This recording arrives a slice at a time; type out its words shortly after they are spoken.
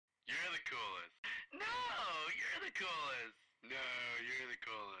the coolest. No, you're the coolest. No, you're the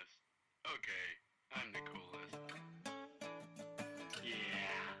coolest. Okay, I'm the coolest. Yeah,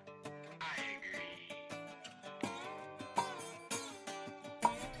 I agree.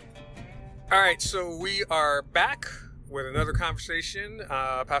 All right, so we are back with another conversation.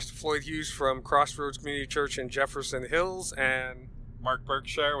 Pastor Floyd Hughes from Crossroads Community Church in Jefferson Hills and Mark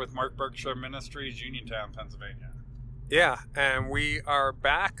Berkshire with Mark Berkshire Ministries, Uniontown, Pennsylvania. Yeah, and we are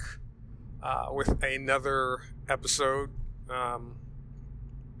back with another episode. And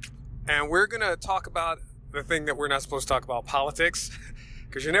we're going to talk about the thing that we're not supposed to talk about, politics.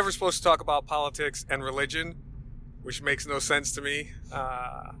 Because you're never supposed to talk about politics and religion, which makes no sense to me.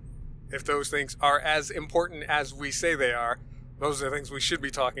 If those things are as important as we say they are, those are the things we should be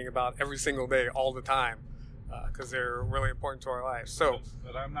talking about every single day, all the time, because they're really important to our lives. So,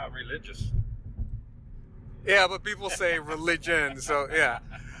 but I'm not religious. Yeah, but people say religion, so yeah.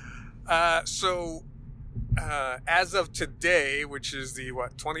 As of today, which is the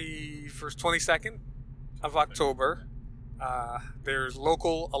 22nd of October, there's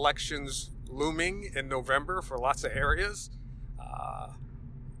local elections looming in November for lots of areas.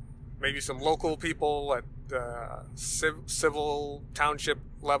 Maybe some local people at the civil township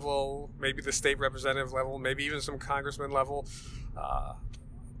level, maybe the state representative level, maybe even some congressman level,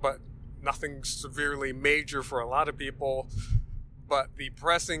 but nothing severely major for a lot of people. But the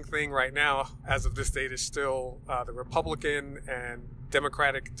pressing thing right now, as of this date, is still the Republican and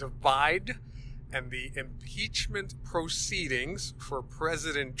Democratic divide and the impeachment proceedings for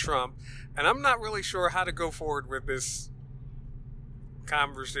President Trump. And I'm not really sure how to go forward with this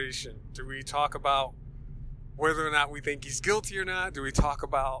conversation. Do we talk about whether or not we think he's guilty or not? Do we talk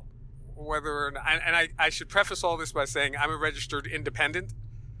about whether or not... And I should preface all this by saying I'm a registered independent.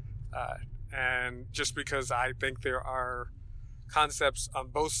 And just because I think there are concepts on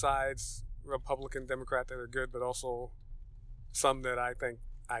both sides, Republican, Democrat, that are good, but also some that I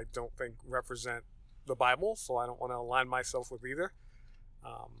don't think represent the Bible, so I don't want to align myself with either.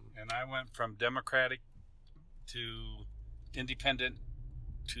 And I went from Democratic to independent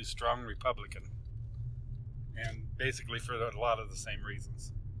to strong Republican, and basically for a lot of the same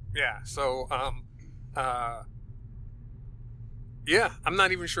reasons. Yeah, so I'm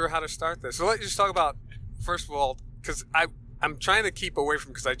not even sure how to start this. So let's just talk about, first of all, because I'm trying to keep away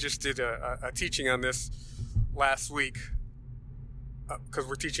from, because I just did a teaching on this last week, because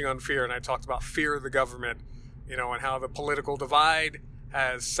we're teaching on fear, and I talked about fear of the government, and how the political divide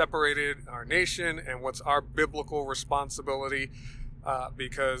has separated our nation and what's our biblical responsibility,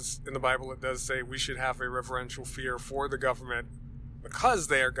 because in the Bible it does say we should have a reverential fear for the government because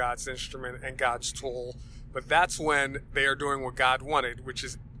they are God's instrument and God's tool. But that's when they are doing what God wanted, which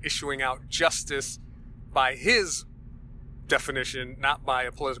is issuing out justice by his definition, not by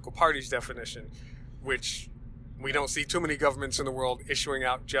a political party's definition, which we don't see too many governments in the world issuing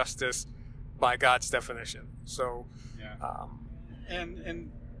out justice by God's definition. So, yeah.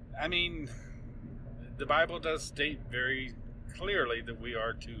 And I mean, the Bible does state very clearly that we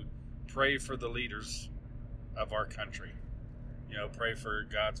are to pray for the leaders of our country. Pray for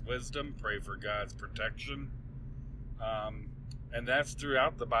God's wisdom, pray for God's protection. And that's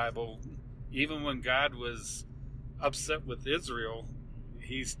throughout the Bible. Even when God was upset with Israel,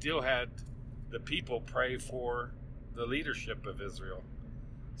 he still had the people pray for the leadership of Israel.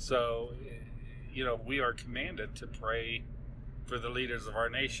 So, we are commanded to pray for the leaders of our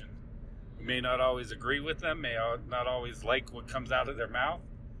nation. We may not always agree with them, may not always like what comes out of their mouth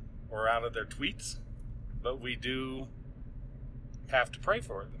or out of their tweets, but we do have to pray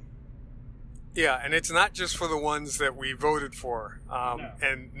for them. Yeah, and it's not just for the ones that we voted for. No.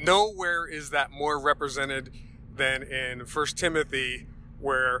 And nowhere is that more represented than in 1 Timothy,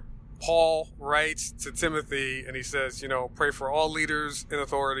 where Paul writes to Timothy and he says, pray for all leaders in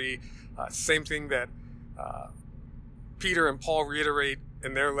authority. Same thing that Peter and Paul reiterate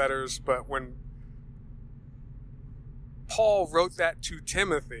in their letters. But when Paul wrote that to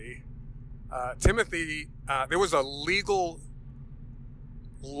Timothy, there was a legal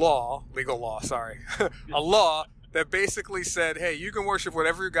law, a law that basically said, hey, you can worship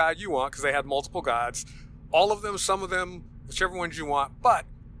whatever God you want, because they had multiple gods, all of them, some of them, whichever ones you want. But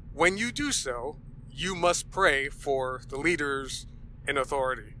when you do so, you must pray for the leaders in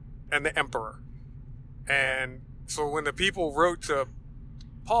authority and the emperor. And so when the people wrote to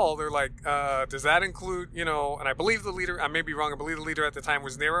Paul, they're like, does that include, and I believe the leader, I may be wrong, I believe the leader at the time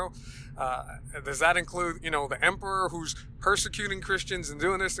was Nero. Does that include, the emperor who's persecuting Christians and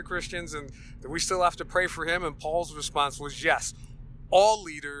doing this to Christians, and do we still have to pray for him? And Paul's response was yes. All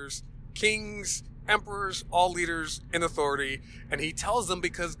leaders, kings, emperors, all leaders in authority, and he tells them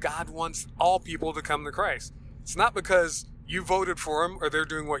because God wants all people to come to Christ. It's not because you voted for them or they're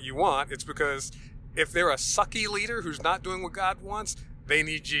doing what you want. It's because if they're a sucky leader who's not doing what God wants, they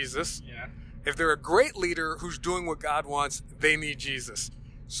need Jesus. Yeah. If they're a great leader who's doing what God wants, they need Jesus.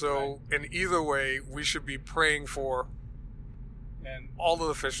 So in either way, we should be praying for And all the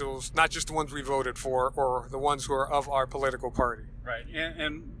officials, not just the ones we voted for or the ones who are of our political party. right.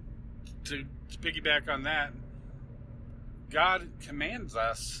 And to piggyback on that, God commands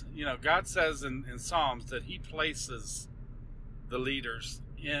us. You know, God says in Psalms that He places the leaders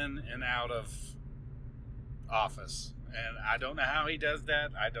in and out of office. And I don't know how He does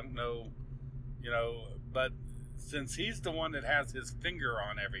that. I don't know, but since He's the one that has His finger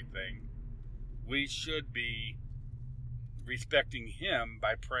on everything, we should be respecting Him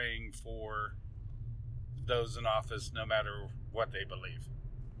by praying for those in office, no matter what they believe.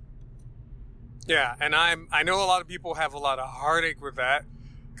 Yeah, and I know a lot of people have a lot of heartache with that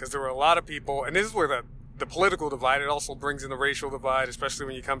because there were a lot of people, and this is where the political divide, it also brings in the racial divide, especially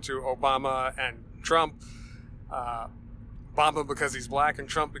when you come to Obama and Trump. Obama because he's black and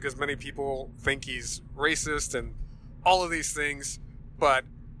Trump because many people think he's racist and all of these things. But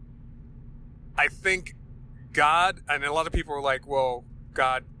I think God, and a lot of people are like, well,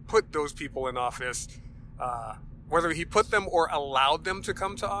 God put those people in office, whether He put them or allowed them to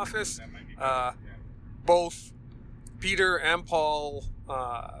come to office. That might be Both Peter and Paul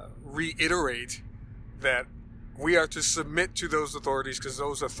reiterate that we are to submit to those authorities because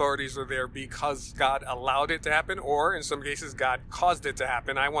those authorities are there because God allowed it to happen, or in some cases, God caused it to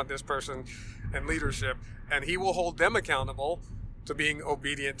happen. I want this person in leadership, and He will hold them accountable to being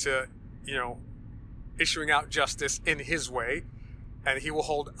obedient to, issuing out justice in His way, and He will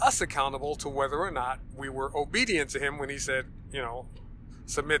hold us accountable to whether or not we were obedient to Him when He said,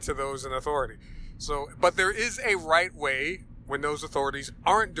 submit to those in authority. So, but there is a right way when those authorities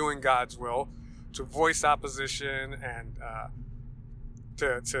aren't doing God's will to voice opposition and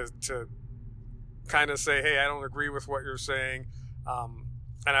to kind of say, hey, I don't agree with what you're saying.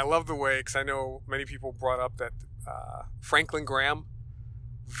 And I love the way, because I know many people brought up that Franklin Graham,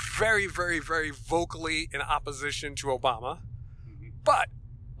 very, very, very vocally in opposition to Obama, but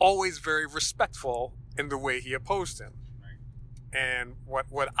always very respectful in the way he opposed him. Right. And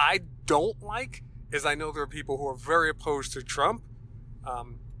what I don't like is I know there are people who are very opposed to Trump.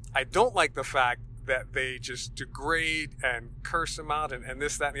 I don't like the fact that they just degrade and curse him out and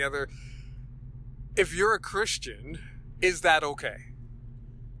this, that, and the other. If you're a Christian, is that okay?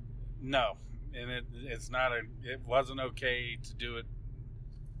 No, and it's not it wasn't okay to do it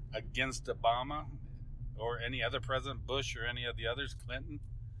against Obama or any other president, Bush or any of the others, Clinton.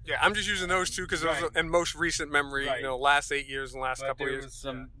 Yeah, I'm just using those two because it was in most recent memory, Right. last 8 years and last But couple of there years.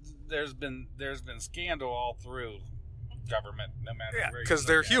 was there's been scandal all through government, no matter Yeah, where you because look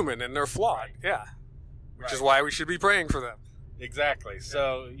they're at it. human and they're flawed. Right. Yeah, which Right. is why we should be praying for them. Exactly.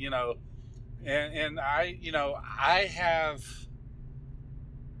 So, and I have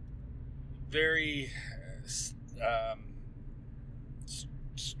very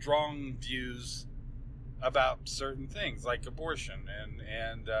strong views about certain things like abortion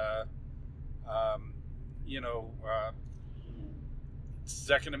and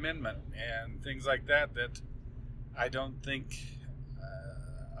Second Amendment and things like that I don't think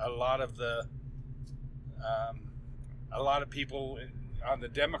a lot of people on the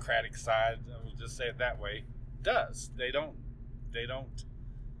Democratic side, I will just say it that way, does. They don't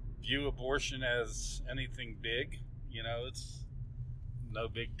view abortion as anything big. It's no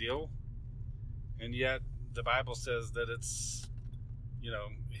big deal. And yet the Bible says that it's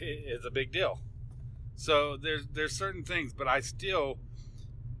a big deal. So there's certain things, but I still,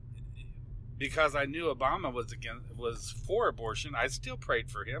 because I knew Obama was for abortion, I still prayed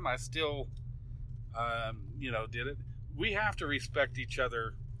for him. I still did it. We have to respect each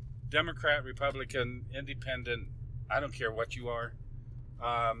other, Democrat, Republican, Independent, I don't care what you are.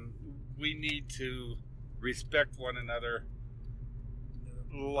 We need to respect one another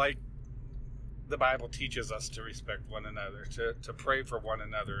like the Bible teaches us to respect one another, to pray for one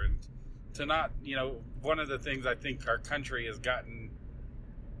another, and to not, one of the things I think our country has gotten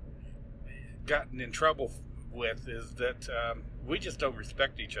in trouble with is that we just don't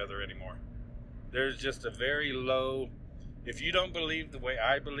respect each other anymore. There's just a very low, if you don't believe the way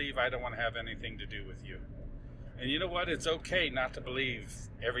I believe, I don't want to have anything to do with you. And you know what? It's okay not to believe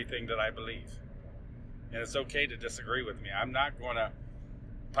everything that I believe. And it's okay to disagree with me. I'm not going to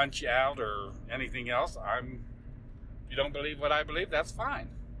punch you out or anything else. If you don't believe what I believe, that's fine.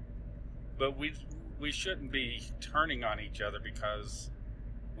 But we shouldn't be turning on each other because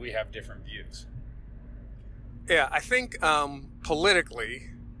we have different views. Yeah, I think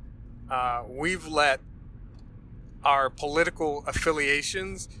politically, we've let our political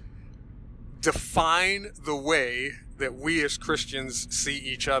affiliations define the way that we as Christians see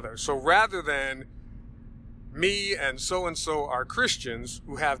each other. So rather than me and so are Christians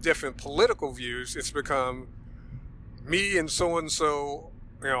who have different political views, it's become me and so,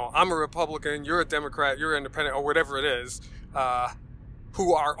 I'm a Republican, you're a Democrat, you're independent, or whatever it is,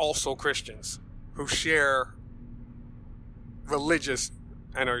 who are also Christians, who share religious,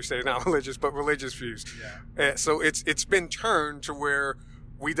 I know you say not religious, but religious views. Yeah. So it's been turned to where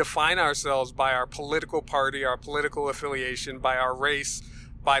we define ourselves by our political party, our political affiliation, by our race,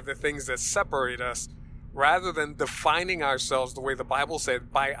 by the things that separate us, rather than defining ourselves the way the Bible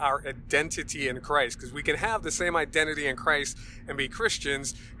said, by our identity in Christ. Because we can have the same identity in Christ and be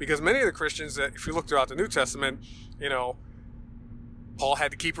Christians, because many of the Christians that, if you look throughout the New Testament, Paul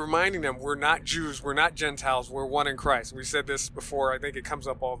had to keep reminding them, we're not Jews, we're not Gentiles, we're one in Christ. We said this before, I think it comes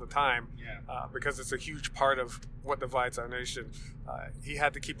up all the time, because it's a huge part of what divides our nation. He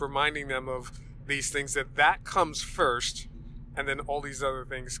had to keep reminding them of these things, that comes first, and then all these other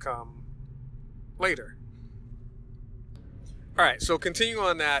things come later. All right, so continue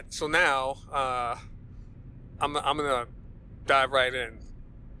on that. So now, I'm going to dive right in.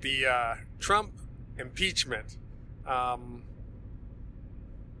 The Trump impeachment.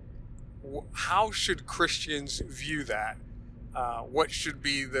 How should Christians view that? What should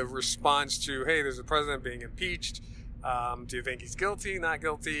be the response to, hey, there's a president being impeached? Do you think he's guilty, not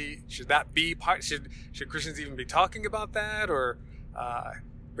guilty? Should that be part? Should Christians even be talking about that? Or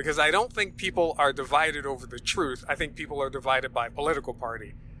because I don't think people are divided over the truth. I think people are divided by political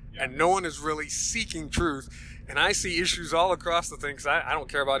party. Yeah. And no one is really seeking truth. And I see issues all across the thing, because I don't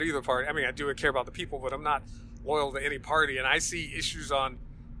care about either party. I mean, I do care about the people, but I'm not loyal to any party. And I see issues on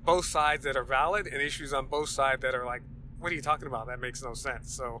both sides that are valid and issues on both sides that are like, what are you talking about? That makes no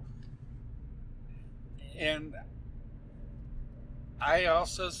sense. So, and I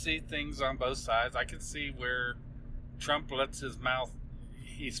also see things on both sides. I can see where Trump lets his mouth,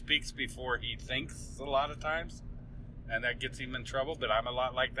 he speaks before he thinks a lot of times, and that gets him in trouble. But I'm a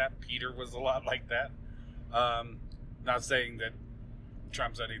lot like that. Peter was a lot like that. Not saying that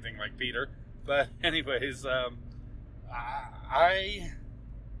Trump's anything like Peter, but anyways, I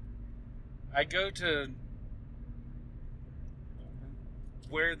go to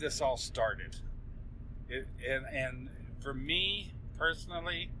where this all started. And for me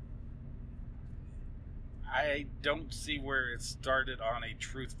personally, I don't see where it started on a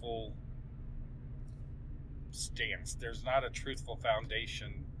truthful stance. There's not a truthful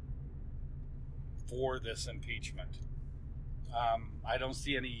foundation for this impeachment. I don't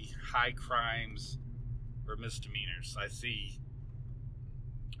see any high crimes or misdemeanors. I see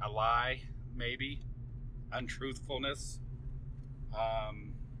a lie, maybe, untruthfulness.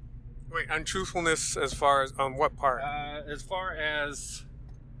 Wait, untruthfulness as far as on what part? As far as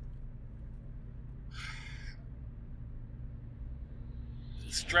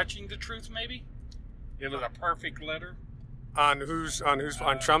stretching the truth, maybe. It was a perfect letter. On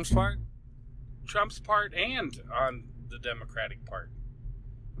Trump's part? Trump's part and on the Democratic part.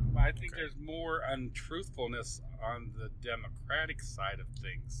 I think there's more untruthfulness on the Democratic side of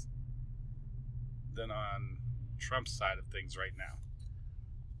things than on Trump's side of things right now.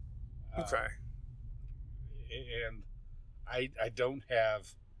 Okay. And I don't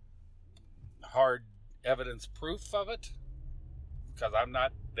have hard evidence proof of it because I'm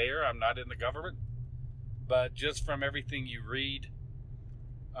not there. I'm not in the government. But just from everything you read,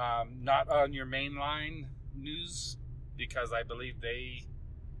 not on your mainline news, because I believe they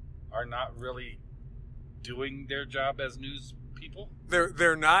are not really doing their job as news people.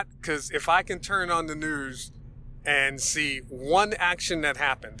 They're not, because if I can turn on the news and see one action that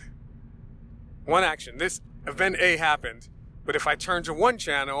happened, this event A happened, but if I turn to one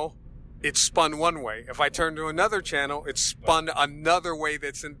channel, it's spun one way. If I turn to another channel, it's spun another way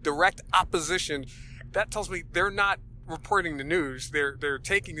that's in direct opposition. That tells me they're not reporting the news. They're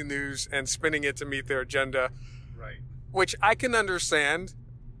taking the news and spinning it to meet their agenda. Right. Which I can understand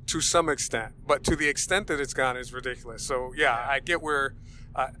to some extent, but to the extent that it's gone is ridiculous. So yeah, I get where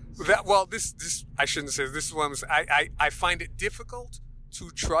this I shouldn't say this is what I'm saying. I find it difficult to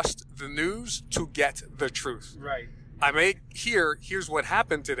trust the news to get the truth. Right. I may here's what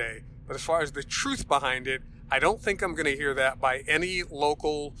happened today, but as far as the truth behind it, I don't think I'm going to hear that by any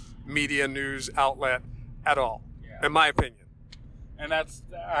local media news outlet at all, in my opinion. And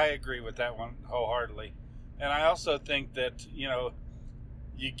I agree with that one wholeheartedly. And I also think that,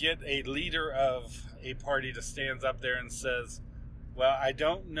 you get a leader of a party that stands up there and says, well, I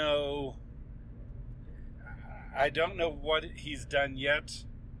don't know I don't know what he's done yet,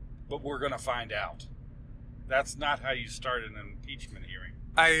 but we're going to find out. That's not how you start an impeachment hearing.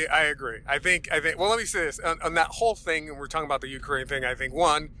 I agree. I think, well, let me say this. On that whole thing, and we're talking about the Ukraine thing, I think,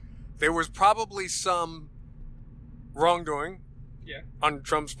 one, there was probably some wrongdoing on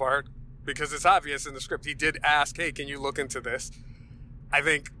Trump's part, because it's obvious in the script. He did ask, hey, can you look into this? I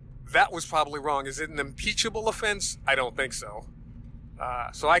think that was probably wrong. Is it an impeachable offense? I don't think so.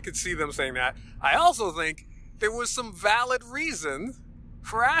 So I could see them saying that. I also think there was some valid reason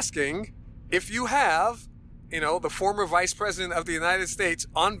for asking if you have, the former vice president of the United States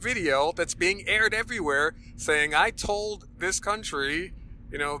on video that's being aired everywhere saying, I told this country,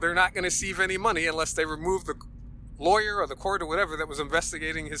 they're not going to receive any money unless they remove the lawyer or the court or whatever that was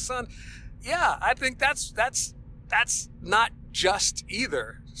investigating his son. Yeah, I think that's not just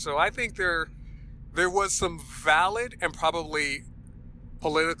either. So I think there was some valid and probably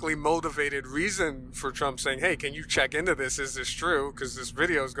politically motivated reason for Trump saying, hey, can you check into this? Is this true? Because this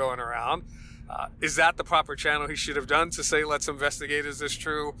video is going around. Is that the proper channel he should have done to say, let's investigate? Is this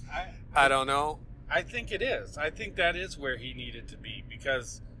true? I don't know. I think it is. I think that is where he needed to be,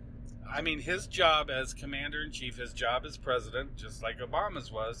 because, his job as commander-in-chief, his job as president, just like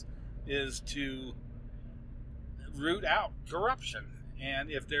Obama's was, is to root out corruption. And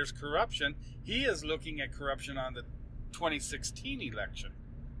if there's corruption, he is looking at corruption on the 2016 election,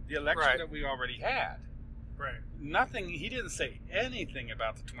 the election that we already had. Right. He didn't say anything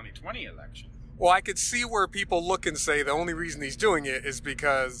about the 2020 election. Well, I could see where people look and say the only reason he's doing it is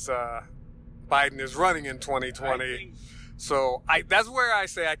because Biden is running in 2020. So that's where I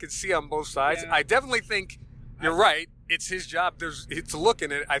say I could see on both sides. Yeah. I definitely think you're right. It's his job to look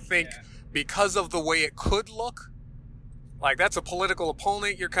in it. I think because of the way it could look, like that's a political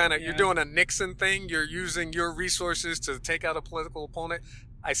opponent. You're you're doing a Nixon thing. You're using your resources to take out a political opponent.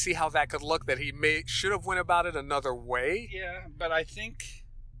 I see how that could look, that he should have went about it another way. Yeah, but I think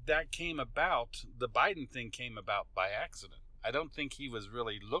that the Biden thing came about by accident. I don't think he was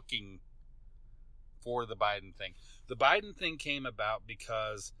really looking for the Biden thing. The Biden thing came about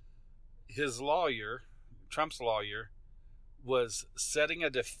because his lawyer, Trump's lawyer, was setting a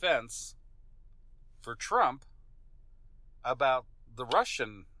defense for Trump about the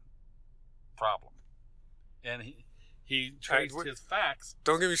Russian problem. And he traced his facts.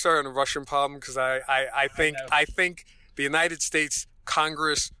 Don't get me started on the Russian problem, because I think the United States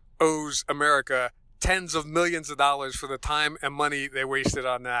Congress owes America tens of millions of dollars for the time and money they wasted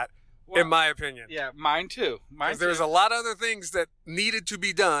on that, in my opinion. Yeah, mine too. There's a lot of other things that needed to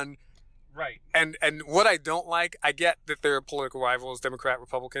be done. Right. And what I don't like, I get that they're political rivals, Democrat,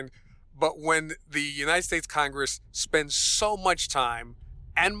 Republican, but when the United States Congress spends so much time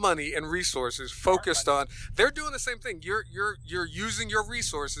and money and resources focused on, they're doing the same thing. You're using your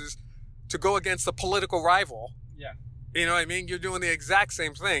resources to go against a political rival. Yeah. You know what I mean? You're doing the exact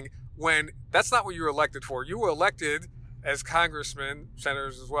same thing when that's not what you were elected for. You were elected as congressmen,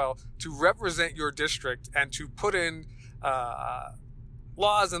 senators as well, to represent your district and to put in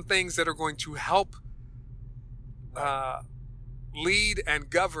laws and things that are going to help lead and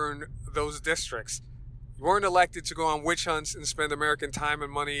govern those districts. You weren't elected to go on witch hunts and spend American time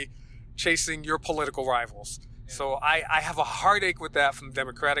and money chasing your political rivals. Yeah. So I have a heartache with that from the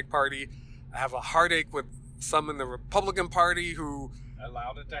Democratic Party. I have a heartache with some in the Republican Party who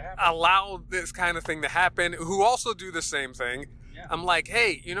allowed it to happen. Allowed this kind of thing to happen, who also do the same thing. Yeah. I'm like,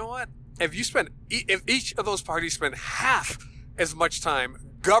 hey, you know what? If each of those parties spend half as much time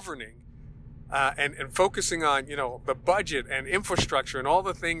governing and focusing on, the budget and infrastructure and all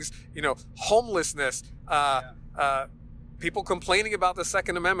the things, homelessness, people complaining about the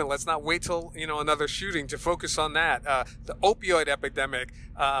Second Amendment. Let's not wait till, another shooting to focus on that. The opioid epidemic,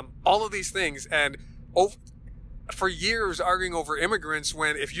 all of these things. And for years arguing over immigrants,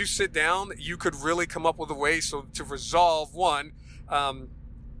 when if you sit down, you could really come up with a way to resolve one,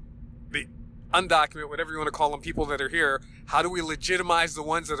 the undocumented, whatever you want to call them, people that are here. How do we legitimize the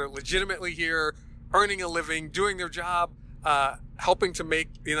ones that are legitimately here, earning a living, doing their job, helping to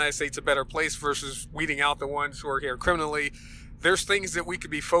make the United States a better place versus weeding out the ones who are here criminally? There's things that we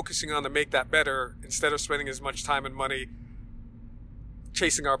could be focusing on to make that better instead of spending as much time and money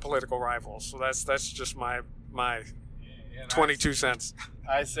chasing our political rivals. So that's just my 22 cents.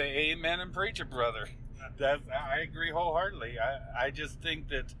 I say amen and preach it, brother. I agree wholeheartedly. I just think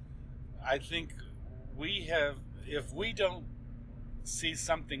that we have, if we don't see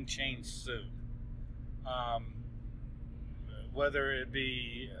something change soon, whether it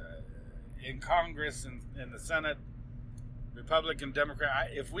be in Congress and in the Senate, Republican, Democrat,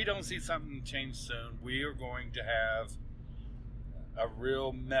 if we don't see something change soon, we are going to have a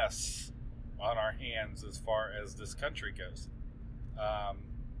real mess on our hands as far as this country goes.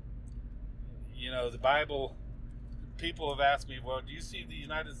 The Bible, people have asked me, well, do you see the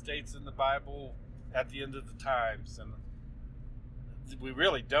United States in the Bible at the end of the times? And we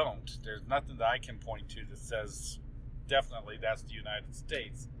really don't. There's nothing that I can point to that says definitely that's the United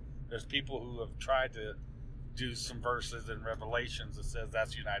States. There's people who have tried to do some verses in Revelations that says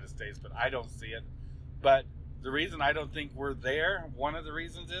that's the United States, but I don't see it. But the reason I don't think we're there, one of the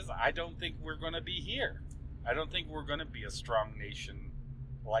reasons is I don't think we're going to be here. I don't think we're going to be a strong nation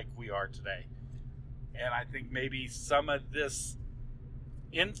like we are today. And I think maybe some of this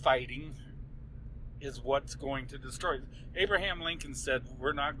infighting is what's going to destroy. Abraham Lincoln said,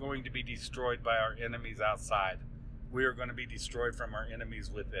 we're not going to be destroyed by our enemies outside. We are going to be destroyed from our enemies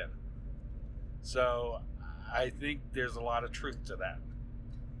within. So I think there's a lot of truth to that.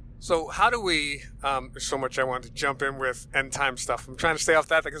 So how do we, there's so much I wanted to jump in with end time stuff. I'm trying to stay off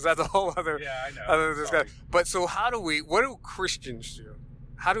that because that's a whole other, other discussion. But so what do Christians do?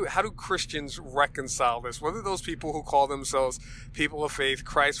 How do Christians reconcile this? What are those people who call themselves people of faith,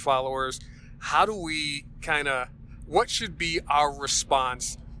 Christ followers? How do we what should be our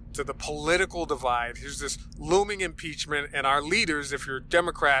response to the political divide? Here's this looming impeachment, and our leaders, if you're a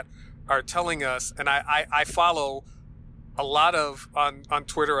Democrat, are telling us, and I follow a lot of, on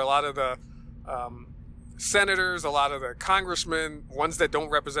Twitter, a lot of the senators, a lot of the congressmen, ones that don't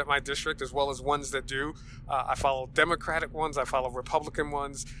represent my district as well as ones that do. I follow Democratic ones. I follow Republican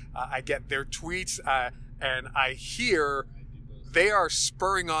ones. I get their tweets, and I hear they are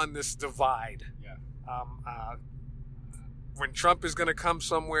spurring on this divide. Yeah. When Trump is going to come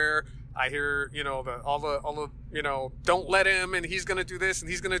somewhere, I hear, all the don't let him, and he's going to do this and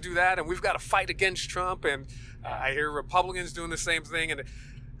he's going to do that, and we've got to fight against Trump. And I hear Republicans doing the same thing. And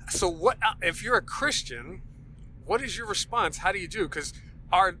so what, if you're a Christian, what is your response? How do you do? Because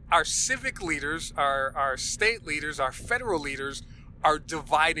our civic leaders, our state leaders, our federal leaders are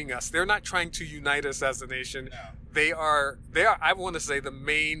dividing us. They're not trying to unite us as a nation. No. They are, I want to say, the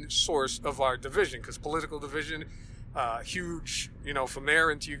main source of our division, because political division, huge, from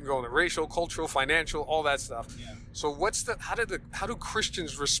there into, you can go into racial, cultural, financial, all that stuff. Yeah. So how do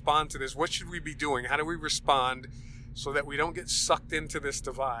Christians respond to this? What should we be doing? How do we respond so that we don't get sucked into this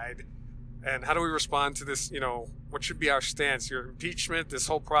divide? And how do we respond to this, what should be our stance, your impeachment, this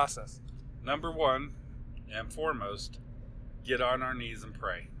whole process? Number one and foremost, get on our knees and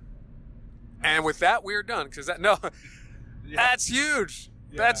pray. And with that, we're done. That's huge.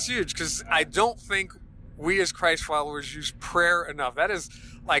 Yeah. That's huge, because I don't think we as Christ followers use prayer enough. That is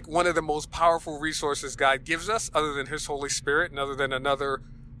like one of the most powerful resources God gives us, other than his Holy Spirit and other than another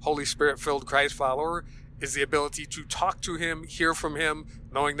Holy Spirit-filled Christ follower, is the ability to talk to him, hear from him,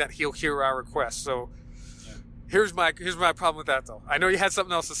 knowing that he'll hear our requests. So here's my problem with that, though. I know you had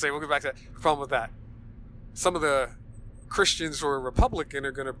something else to say. We'll get back to that. Problem with that. Some of the Christians who are Republican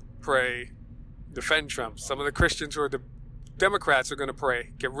are going to pray, defend Trump. Some of the Christians who are the Democrats are going to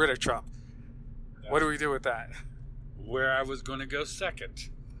pray, get rid of Trump. What do we do with that? Where I was going to go second.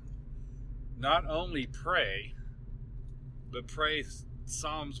 Not only pray, but pray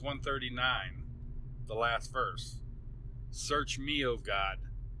Psalms 139, the last verse. Search me, O God,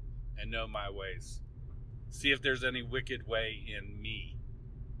 and know my ways. See if there's any wicked way in me.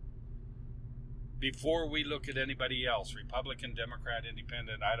 Before we look at anybody else, Republican, Democrat,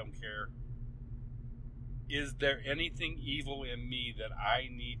 Independent, I don't care. Is there anything evil in me that I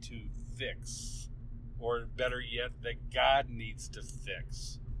need to fix? Or better yet, that God needs to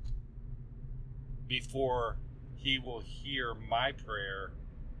fix before he will hear my prayer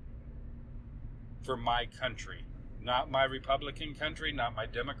for my country. Not my Republican country, not my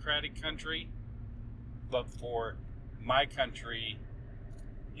Democratic country, but for my country,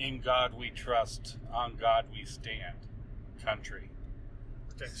 in God we trust, on God we stand country.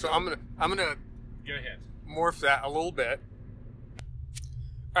 Okay, so I'm gonna go ahead. Morph that a little bit.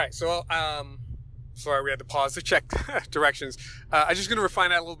 All right, so sorry, we had to pause to check directions. I'm just going to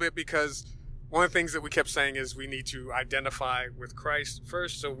refine that a little bit, because one of the things that we kept saying is we need to identify with Christ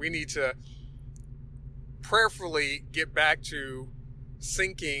first. So we need to prayerfully get back to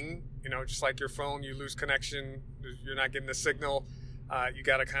syncing, just like your phone, you lose connection, you're not getting the signal. You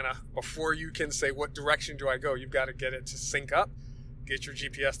got to before you can say, what direction do I go? You've got to get it to sync up, get your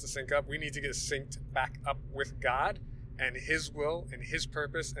GPS to sync up. We need to get synced back up with God and his will and his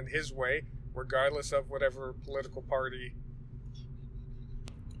purpose and his way, regardless of whatever political party.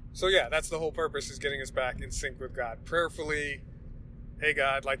 So yeah, that's the whole purpose, is getting us back in sync with God. Prayerfully, hey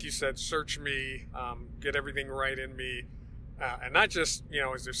God, like you said, search me, get everything right in me. And not just,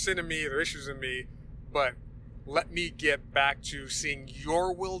 is there sin in me, are there issues in me, but let me get back to seeing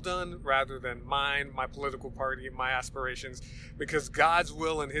your will done rather than mine, my political party, my aspirations, because God's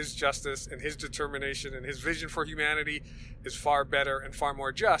will and his justice and his determination and his vision for humanity is far better and far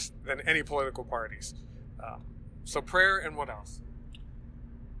more just than any political parties. So prayer, and what else?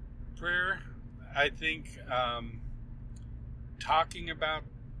 Prayer, I think talking about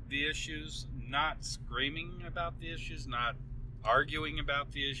the issues, not screaming about the issues, not arguing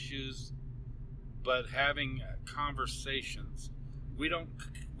about the issues, but having conversations. We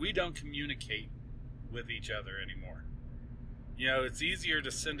don't communicate with each other anymore. You know, it's easier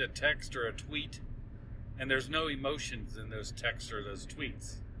to send a text or a tweet, and there's no emotions in those texts or those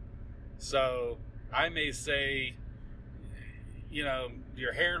tweets. So I may say, you know,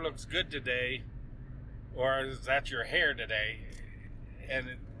 your hair looks good today, or is that your hair today? And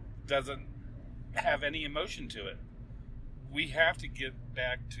it doesn't have any emotion to it. We have to get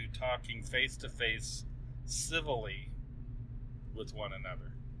back to talking face to face, civilly with one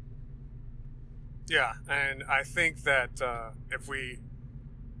another. Yeah, and I think that if we,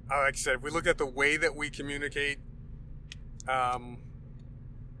 like I said, if we look at the way that we communicate, and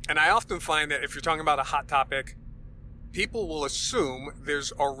I often find that if you're talking about a hot topic, people will assume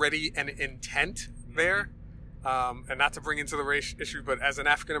there's already an intent there. And not to bring into the race issue, but as an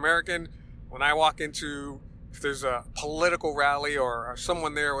African American, when I walk into, if there's a political rally or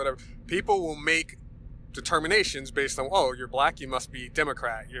someone there or whatever, people will make determinations based on, oh, you're black, you must be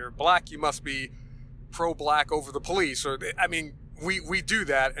Democrat. You're black, you must be pro-black over the police. Or, I mean, we do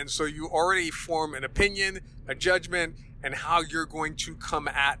that. And so you already form an opinion, a judgment, and how you're going to come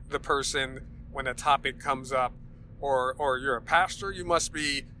at the person when a topic comes up. Or you're a pastor, you must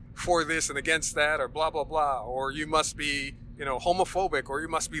be for this and against that, or blah, blah, blah. Or you must be, you know, homophobic, or you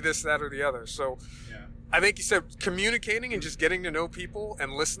must be this, that, or the other. So yeah. I think you said communicating and just getting to know people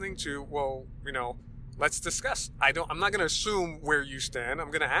and listening to, well, you know, let's discuss. I'm not going to assume where you stand. I'm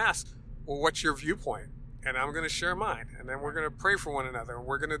going to ask, well, what's your viewpoint? And I'm going to share mine. And then we're going to pray for one another. And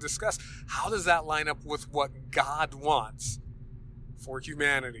we're going to discuss, how does that line up with what God wants for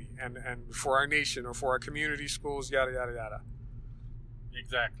humanity and for our nation or for our community, schools, yada, yada, yada.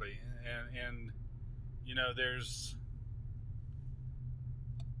 Exactly. And you know, there's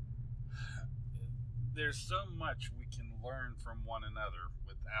so much we can learn from one another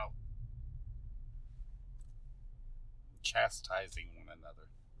without chastising one another.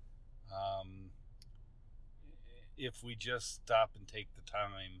 If we just stop and take the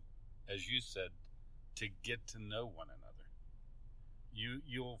time, as you said, to get to know one another,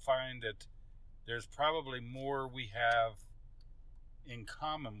 you'll find that there's probably more we have in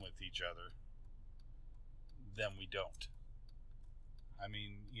common with each other than we don't. I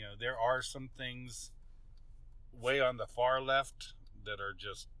mean, you know, there are some things way on the far left that are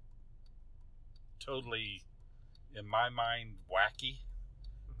just totally, in my mind, wacky.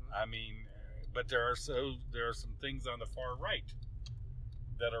 Mm-hmm. I mean, but there are some things on the far right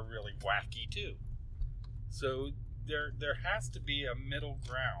that are really wacky too. So there has to be a middle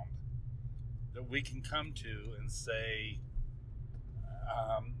ground that we can come to and say,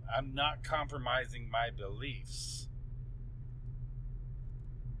 I'm not compromising my beliefs,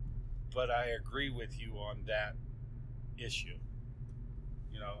 but I agree with you on that issue.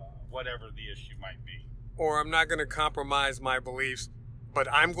 You know, whatever the issue might be. Or I'm not going to compromise my beliefs, but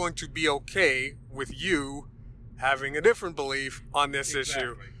I'm going to be okay with you having a different belief on this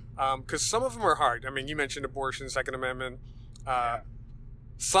issue. Because some of them are hard. I mean, you mentioned abortion, Second Amendment. There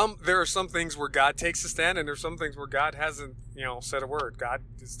are some things where God takes a stand, and there's some things where God hasn't, you know, said a word.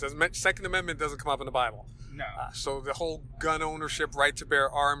 Second Amendment doesn't come up in the Bible. No. So the whole gun ownership, right to bear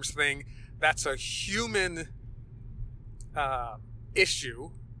arms thing, that's a human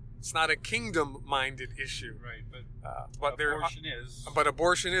issue. It's not a kingdom-minded issue. Right, but abortion is. But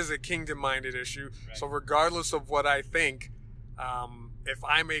abortion is a kingdom-minded issue. Right. So regardless of what I think, if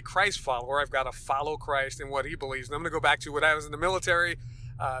I'm a Christ follower, I've got to follow Christ and what he believes. And I'm going to go back to when I was in the military.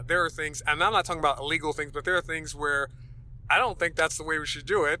 There are things, and I'm not talking about illegal things, but there are things where I don't think that's the way we should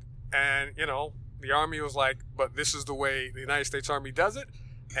do it. And, you know, the Army was like, but this is the way the United States Army does it,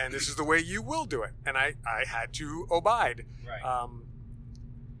 and this is the way you will do it. And I had to abide. Right.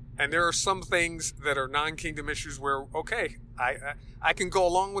 And there are some things that are non-kingdom issues where, okay, I can go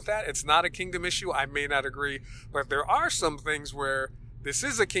along with that. It's not a kingdom issue. I may not agree. But there are some things where this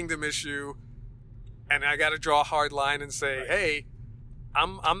is a kingdom issue, and I got to draw a hard line and say, right, hey,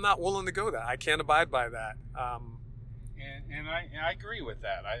 I'm not willing to go that. I can't abide by that. And I agree with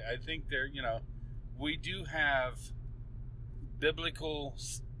that. I think there, you know, we do have biblical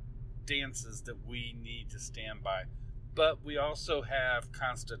stances that we need to stand by, but we also have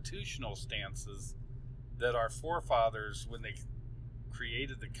constitutional stances that our forefathers, when they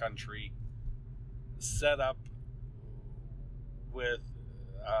created the country, set up with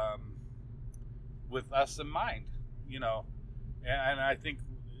us in mind, and I think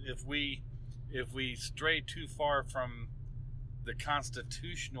if we stray too far from the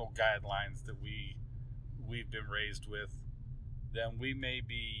constitutional guidelines that we've been raised with, then we may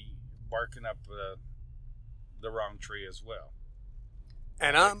be barking up the wrong tree as well.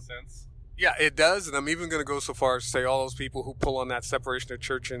 And Makes sense? Yeah, it does, and I'm even going to go so far as to say all those people who pull on that separation of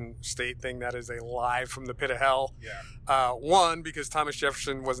church and state thing, that is a lie from the pit of hell. Yeah. One, because Thomas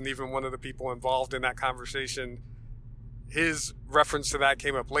Jefferson wasn't even one of the people involved in that conversation. His reference to that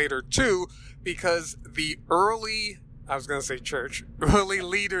came up later. Two, because the early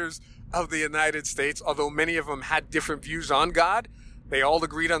leaders of the United States, although many of them had different views on God, they all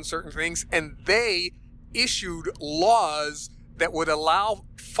agreed on certain things, and they issued laws that would allow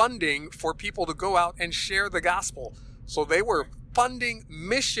funding for people to go out and share the gospel. So they were funding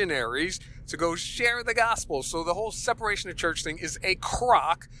missionaries to go share the gospel. So the whole separation of church thing is a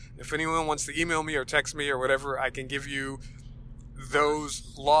crock. If anyone wants to email me or text me or whatever, I can give you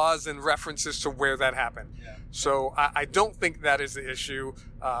those laws and references to where that happened. Yeah. So I don't think that is the issue.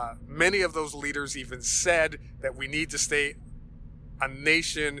 Many of those leaders even said that we need to stay a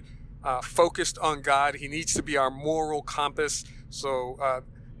nation focused on God. He needs to be our moral compass. So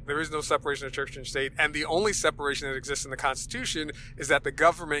there is no separation of church and state. And the only separation that exists in the Constitution is that the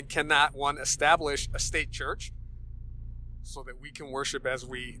government cannot, one, establish a state church so that we can worship as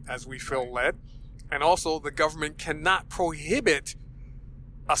we feel led. And also the government cannot prohibit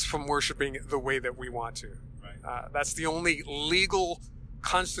us from worshiping the way that we want to. Right. That's the only legal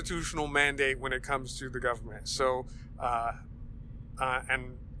constitutional mandate when it comes to the government. So,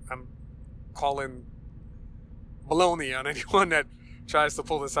 and I'm calling baloney on anyone that tries to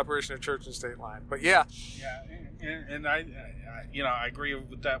pull the separation of church and state line. But yeah. Yeah, and I agree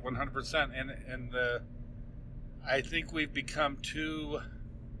with that 100%. And I think we've become too.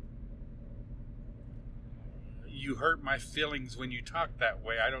 You hurt my feelings when you talk that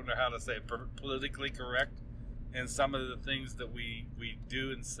way. I don't know how to say it, politically correct in some of the things that we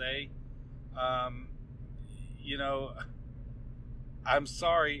do and say. I'm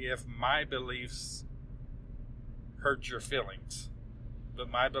sorry if my beliefs hurt your feelings,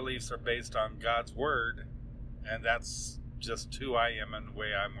 but my beliefs are based on God's word, and that's just who I am and the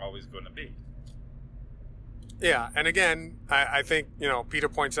way I'm always going to be. Yeah, and again, I think, Peter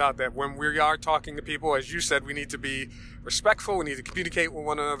points out that when we are talking to people, as you said, we need to be respectful, we need to communicate with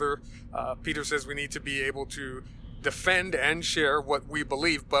one another. Peter says we need to be able to defend and share what we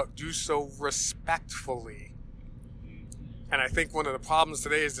believe, but do so respectfully. And I think one of the problems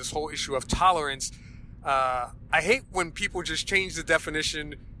today is this whole issue of tolerance. I hate when people just change the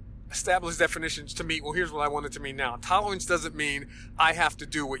definition, establish definitions to mean, well, here's what I want it to mean now. Tolerance doesn't mean I have to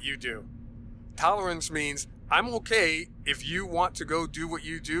do what you do. Tolerance means I'm okay if you want to go do what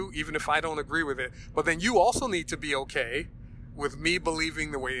you do, even if I don't agree with it. But then you also need to be okay with me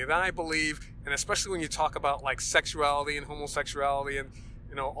believing the way that I believe. And especially when you talk about like sexuality and homosexuality and,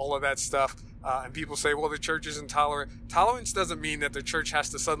 all of that stuff. And people say, well, the church isn't tolerant. Tolerance doesn't mean that the church has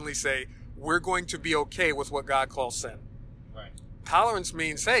to suddenly say, we're going to be okay with what God calls sin. Right. Tolerance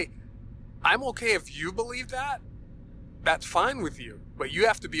means, hey, I'm okay if you believe that. That's fine with you. But you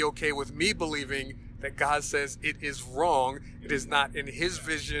have to be okay with me believing that God says it is wrong. It is not in his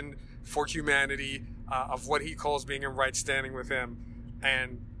vision for humanity of what he calls being in right standing with him.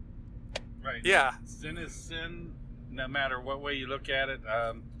 And right. Yeah. Sin is sin, no matter what way you look at it.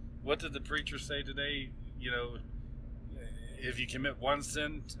 What did the preacher say today? If you commit one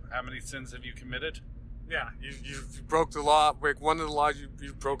sin, how many sins have you committed? Yeah, you broke the law. Break one of the laws,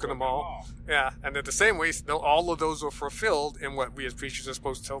 you've broken them all. Yeah, and in the same way, all of those are fulfilled in what we as preachers are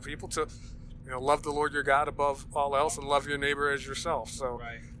supposed to tell people to, love the Lord your God above all else and love your neighbor as yourself. So,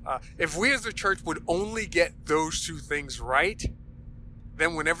 right. If we as the church would only get those two things right,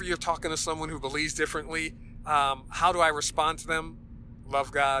 then whenever you're talking to someone who believes differently, how do I respond to them?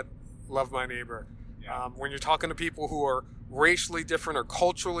 Love God, love my neighbor. Yeah. When you're talking to people who are racially different or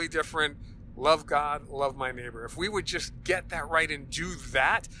culturally different, love God, love my neighbor. If we would just get that right and do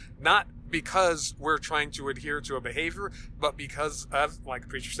that, not because we're trying to adhere to a behavior, but because of, like the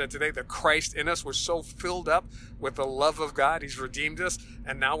preacher said today, the Christ in us was so filled up with the love of God. He's redeemed us,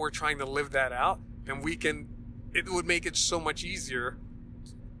 and now we're trying to live that out. And it would make it so much easier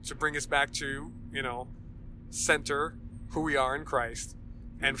to bring us back to, center who we are in Christ.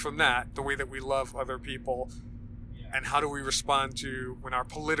 And from that, the way that we love other people. And how do we respond to when our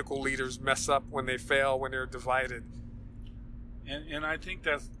political leaders mess up, when they fail, when they're divided? And I think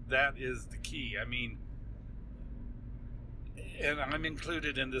that is the key. I mean, and I'm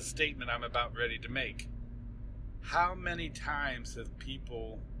included in this statement I'm about ready to make. How many times have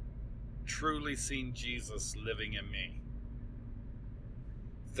people truly seen Jesus living in me?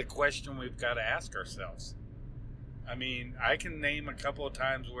 It's the question we've got to ask ourselves. I mean, I can name a couple of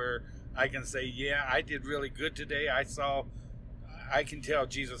times where I can say, yeah, I did really good today. I can tell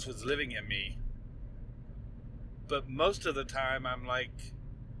Jesus was living in me. But most of the time, I'm like,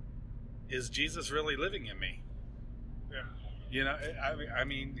 is Jesus really living in me? Yeah. You know, I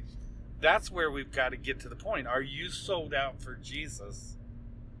mean, that's where we've got to get to the point. Are you sold out for Jesus?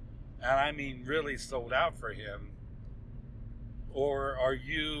 And I mean, really sold out for him? Or are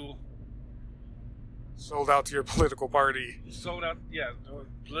you sold out to your political party? Sold out, yeah,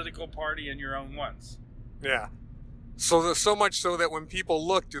 political party and your own ones. Yeah. So much so that when people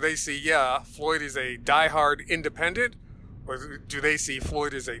look, do they see, yeah, Floyd is a diehard independent, or do they see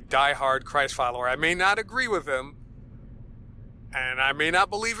Floyd as a diehard Christ follower? I may not agree with him, and I may not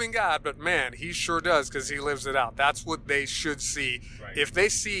believe in God, but man, he sure does, because he lives it out. That's what they should see. Right. If they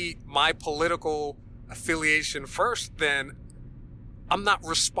see my political affiliation first, then I'm not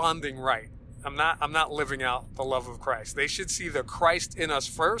responding right. I'm not living out the love of Christ. They should see the Christ in us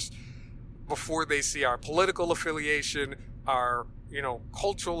first before they see our political affiliation, our,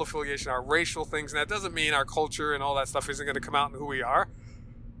 cultural affiliation, our racial things. And that doesn't mean our culture and all that stuff isn't going to come out in who we are.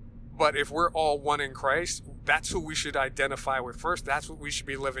 But if we're all one in Christ, that's who we should identify with first. That's what we should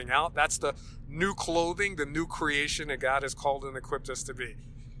be living out. That's the new clothing, the new creation that God has called and equipped us to be.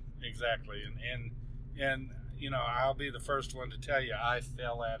 Exactly. And I'll be the first one to tell you, I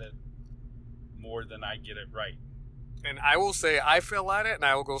fell at it more than I get it right. And I will say I fell at it, and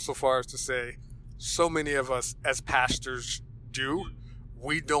I will go so far as to say so many of us as pastors do.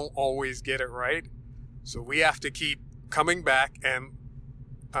 We don't always get it right. So we have to keep coming back and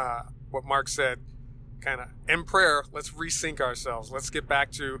what Mark said, kind of in prayer, let's resync ourselves. Let's get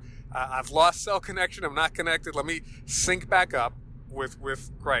back to, I've lost cell connection. I'm not connected. Let me sync back up with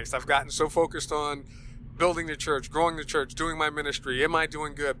Christ. I've gotten so focused on building the church, growing the church, doing my ministry. Am I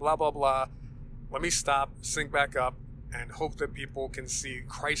doing good? Blah, blah, blah. Let me stop, sync back up, and hope that people can see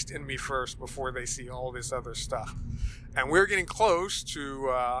Christ in me first before they see all this other stuff. And we're getting close to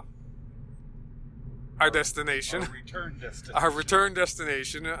our destination. Our return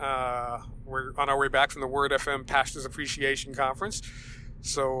destination. We're on our way back from the Word FM Pastors Appreciation Conference.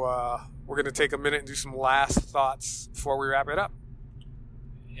 So we're going to take a minute and do some last thoughts before we wrap it up.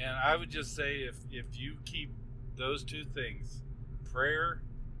 And I would just say, if you keep those two things, prayer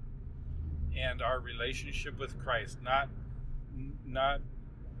and our relationship with Christ, not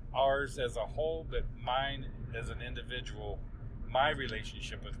ours as a whole, but mine as an individual, my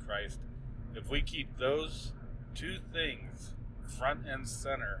relationship with Christ, if we keep those two things front and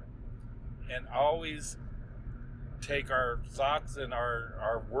center and always take our thoughts and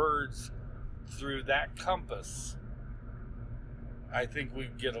our words through that compass, I think we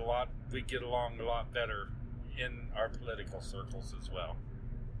get along a lot better in our political circles as well.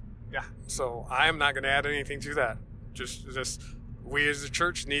 Yeah, so I am not going to add anything to that. Just we as a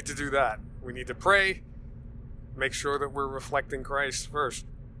church need to do that. We need to pray, make sure that we're reflecting Christ first.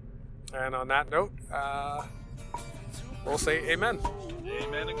 And on that note, we'll say amen.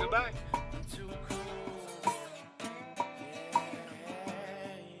 Amen and goodbye.